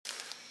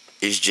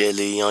It's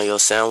jelly on your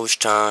sandwich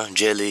time,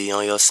 jelly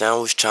on your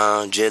sandwich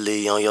time,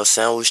 jelly on your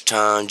sandwich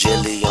time,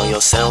 jelly on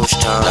your sandwich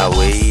time. Now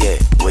where you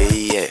at, where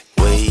you at,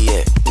 where you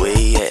at, where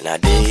you at? Now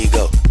there you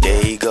go,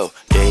 there you go,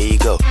 there you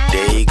go,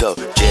 there you go.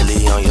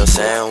 Jelly on your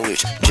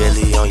sandwich,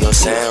 jelly on your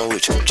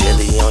sandwich,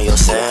 jelly on your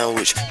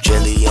sandwich,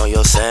 jelly on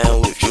your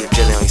sandwich. Do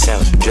jelly on your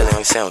sandwich, jelly on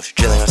your sandwich,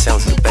 jelly on your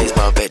sandwich with a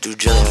baseball bat. Do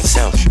jelly on your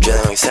sandwich,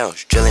 jelly on your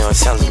sandwich, jelly on your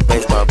sandwich with a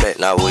baseball bat.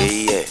 Now where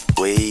you at,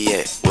 where you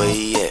at, where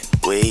you at,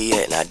 where you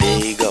at? Now there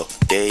you go,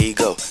 there you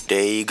go,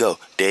 there you go,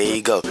 there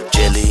you go.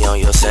 Jelly on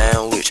your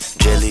sandwich,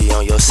 jelly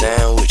on your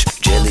sandwich,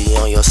 jelly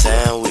on your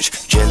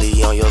sandwich,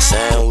 jelly on your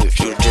sandwich.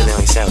 Do jelly on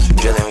your sandwich,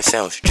 jelly on your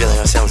sandwich, jelly on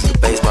your sandwich with a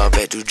baseball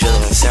bat. Do jelly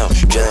on your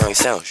sandwich, jelly on your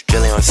sandwich,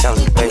 jelly on your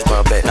sandwich with a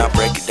baseball bat. Now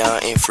break it down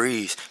and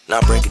freeze,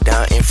 now break it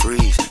down and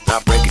freeze, now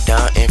break it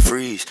down and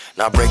freeze,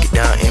 now break it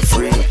down and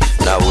freeze.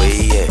 Now where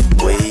you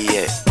at, where you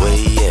at, where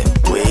you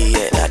at, where you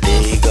at? Now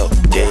there you go,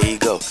 there you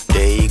go,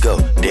 there you go,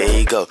 there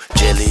you go.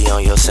 Jelly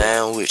on your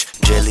sandwich,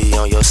 jelly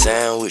on your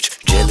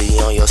sandwich, jelly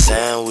on your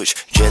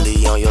sandwich,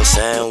 jelly on your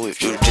sandwich.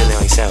 Do jelly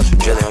on your sandwich,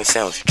 jelly on your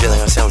sandwich, jelly on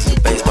your sandwich with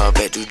a baseball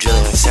bat. Do jelly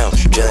on your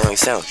sandwich, jelly on your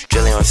sandwich,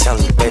 jelly on your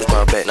sandwich with a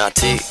baseball bat. Now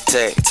tic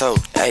tac toe,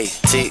 hey,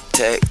 tic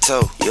tac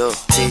toe, yo,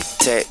 tic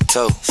tac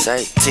toe,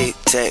 say tic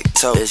tac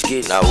toe. Let's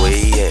get it. Now where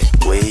you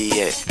at, where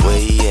you at, where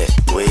you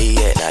at, where you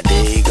at? Now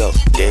there you go,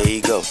 there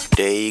you go,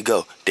 there you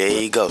go, there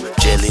you go.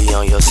 Jelly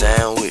on your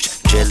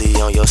sandwich, jelly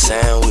on your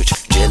sandwich,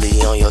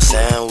 jelly on your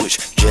sandwich,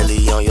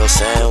 jelly on your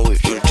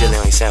sandwich. Do jelly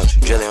on your sandwich,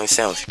 jelly on your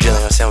sandwich, jelly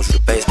on your sandwich with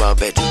a baseball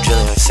bat. Do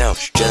jelly on your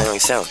sandwich, jelly on your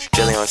sandwich,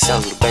 jelly on your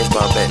sandwich with a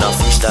baseball bat. Now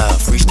freestyle,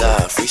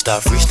 freestyle,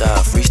 freestyle,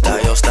 freestyle,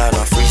 freestyle your style.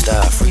 Now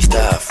freestyle,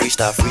 freestyle,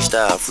 freestyle,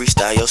 freestyle,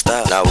 freestyle your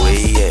style. Now where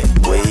you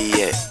at, where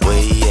you at,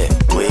 where you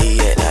at, where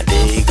you at? Now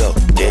there you go,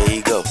 there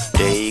you go,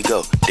 there you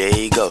go, there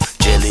you go.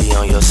 Jelly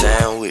on your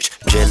sandwich,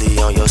 jelly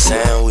on your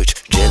sandwich,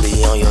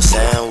 jelly on your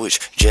sandwich,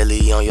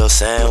 jelly on your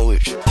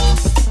sandwich.